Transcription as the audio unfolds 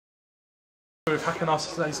With Hakan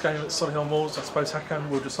after today's game at Solihull Moors, I suppose Hakan,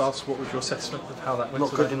 we'll just ask what was your assessment of how that went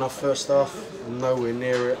Not today? good enough first half, nowhere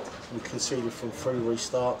near it. We conceded from 3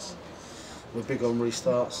 restarts. We're big on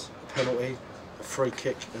restarts. A penalty, a free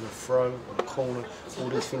kick and a throw, a corner. All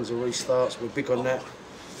these things are restarts. We're big on that.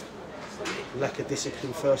 Lack of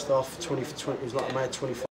discipline first half, 20 for 20, it was like a mad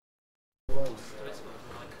 25. Can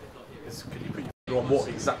you put your finger on what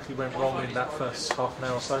exactly went wrong in that first half an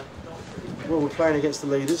hour or so? Well, we're playing against the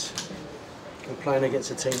leaders. We're playing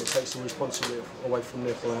against a team that takes the responsibility away from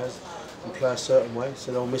their players and play a certain way,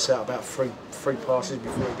 so they'll miss out about three passes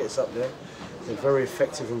before it gets up there. They're very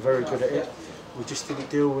effective and very good at it. We just didn't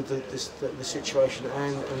deal with the situation at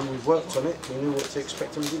hand, and we worked on it. We knew what to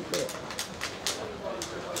expect and we didn't do it.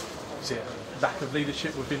 Is it a lack of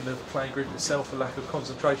leadership within the playing group itself, a lack of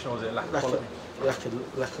concentration, or is it a lack of quality?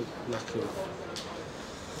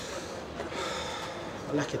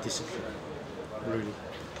 Lack of discipline, really.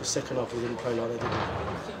 The second half we didn't play like that, did we?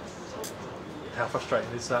 How frustrating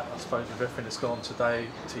is that, I suppose, with everything that's gone on today,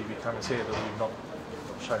 TV cameras here, that we've not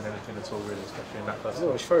shown anything at all, really, especially in that first half?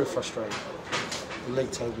 Well, it's very frustrating. The league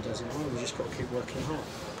table doesn't know, we've just got to keep working hard.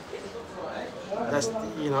 That's,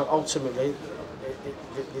 you know, ultimately,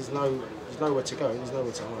 there's nowhere to go, there's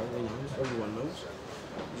nowhere to hide, you know, everyone knows.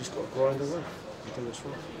 We've just got to grind away and do what's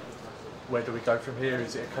right. Where do we go from here?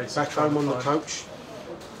 Is it a case back of home on the coach?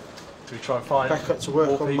 Do we try and find back up to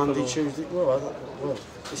work on Monday, or? Tuesday? Well,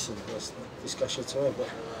 listen, that's a discussion to have, but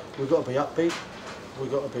we've got to be upbeat,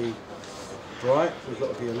 we've got to be bright, we've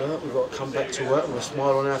got to be alert, we've got to come back to work with a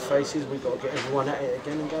smile on our faces, we've got to get everyone at it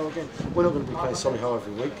again and go again. We're not going to be playing Solihull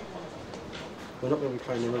every week. We're not going to be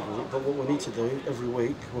playing them every week, but what we need to do every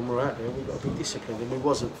week when we're out there, we've got to be disciplined, and we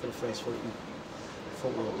wasn't for the first 40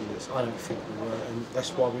 minutes. I don't think we were, and that's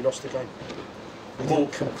why we lost the game. We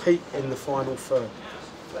didn't compete in the final third.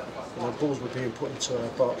 You know, balls were being put into our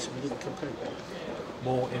box and we didn't compete.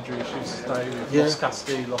 More injury issues today. We've lost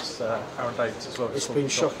Cassidy, lost Aaron Davis as well. It's been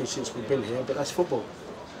shocking since we've been here, but that's football.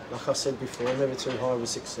 Like I said before, never too high with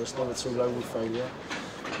success, never too low with failure.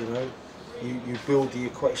 You know, you build the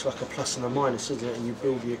equation like a plus and a minus, isn't it? And you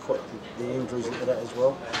build the injuries into that as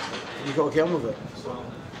well. You've got to get on with it.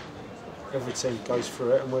 Every team goes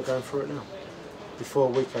through it, and we're going through it now. Before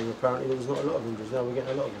we came, apparently there was not a lot of injuries. Now we're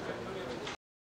getting a lot of them.